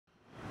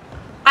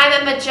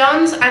I'm Emma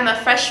Jones. I'm a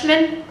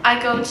freshman.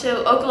 I go to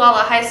Ogallala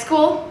High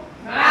School.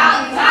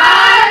 Mountain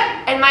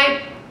Time! And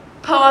my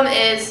poem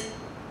is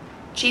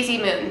Cheesy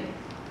Moon.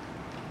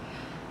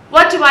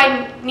 What do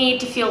I need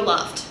to feel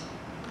loved?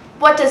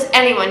 What does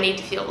anyone need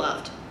to feel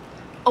loved?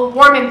 A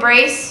warm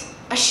embrace?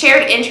 A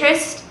shared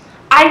interest?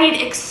 I need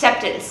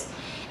acceptance.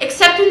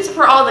 Acceptance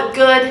for all the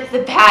good,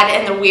 the bad,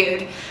 and the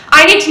weird.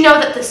 I need to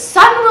know that the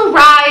sun will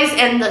rise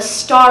and the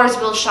stars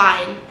will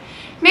shine.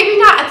 Maybe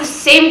not at the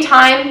same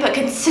time, but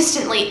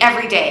consistently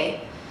every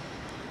day.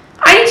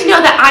 I need to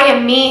know that I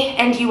am me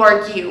and you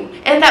are you,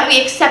 and that we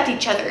accept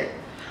each other.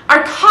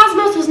 Our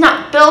cosmos was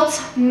not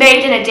built,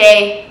 made in a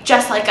day,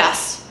 just like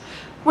us.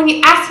 When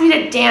you asked me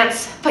to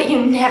dance, but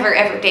you never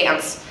ever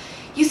dance.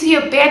 You said you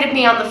abandoned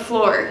me on the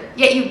floor,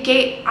 yet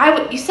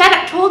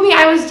told me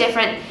I was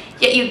different,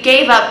 yet you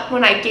gave up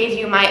when I gave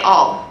you my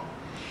all.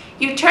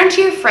 You turned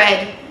to your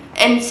friend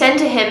and said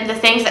to him the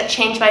things that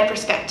changed my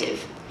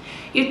perspective.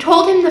 You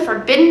told him the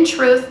forbidden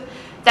truth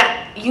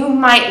that you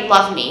might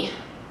love me.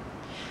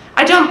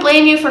 I don't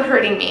blame you for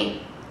hurting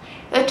me.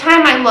 The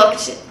time I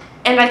looked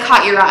and I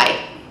caught your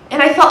eye,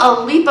 and I felt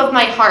a leap of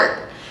my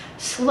heart,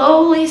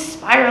 slowly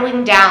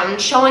spiraling down,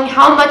 showing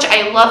how much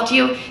I loved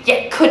you,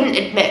 yet couldn't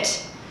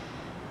admit.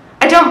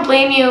 I don't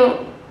blame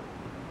you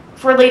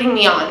for leading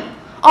me on.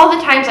 All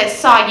the times I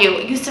saw you,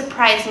 you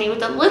surprised me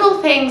with the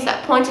little things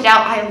that pointed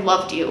out I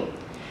loved you.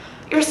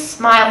 Your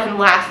smile and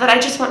laugh that I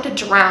just want to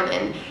drown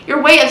in.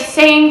 Your way of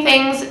saying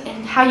things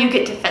and how you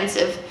get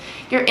defensive.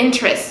 Your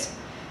interests,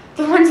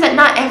 the ones that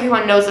not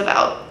everyone knows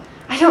about.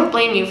 I don't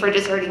blame you for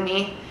deserting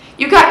me.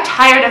 You got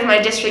tired of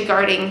my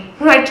disregarding.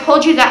 When I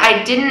told you that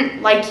I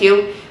didn't like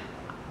you,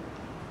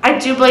 I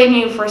do blame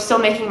you for still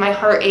making my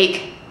heart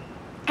ache.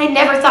 I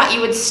never thought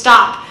you would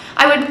stop.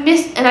 I would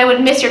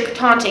miss your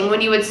taunting when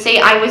you would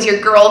say I was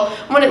your girl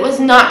when it was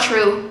not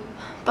true,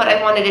 but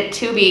I wanted it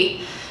to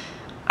be.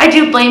 I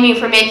do blame you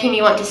for making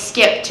me want to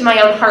skip to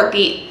my own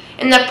heartbeat.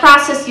 In the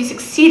process, you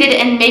succeeded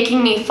in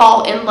making me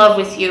fall in love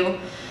with you.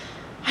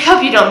 I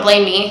hope you don't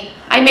blame me.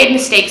 I made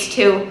mistakes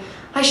too.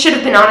 I should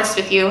have been honest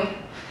with you.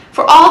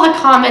 For all the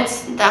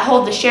comments that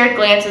hold the shared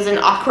glances and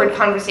awkward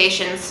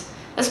conversations,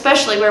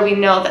 especially where we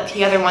know that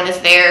the other one is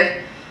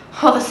there,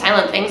 all the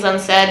silent things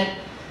unsaid,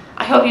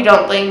 I hope you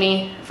don't blame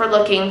me for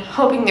looking,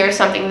 hoping there is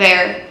something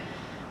there.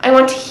 I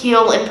want to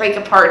heal and break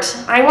apart.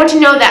 I want to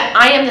know that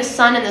I am the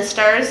sun and the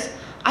stars.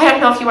 I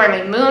don't know if you are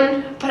my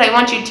moon, but I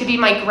want you to be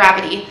my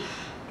gravity.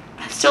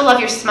 I still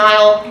love your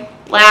smile,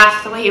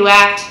 laugh, the way you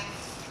act.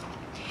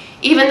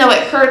 Even though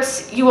it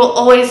hurts, you will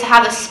always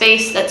have a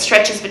space that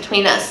stretches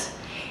between us,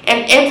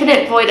 an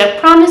infinite void of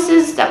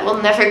promises that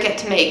we'll never get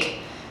to make.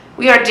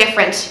 We are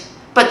different,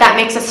 but that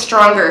makes us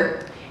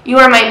stronger. You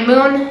are my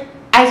moon,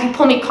 as you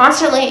pull me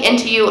constantly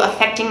into you,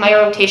 affecting my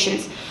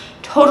rotations,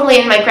 totally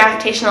in my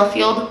gravitational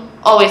field,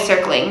 always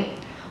circling,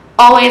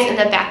 always in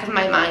the back of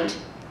my mind.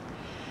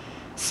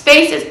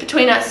 Space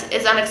between us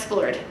is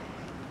unexplored,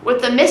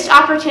 with the missed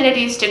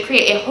opportunities to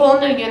create a whole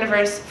new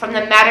universe from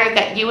the matter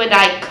that you and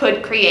I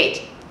could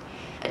create.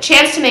 A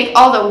chance to make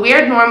all the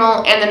weird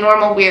normal and the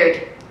normal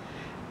weird.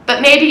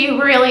 But maybe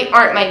you really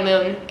aren't my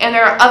moon, and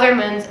there are other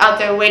moons out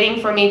there waiting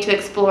for me to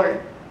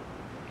explore.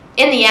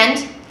 In the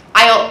end,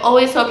 I'll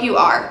always hope you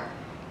are,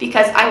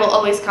 because I will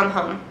always come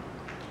home.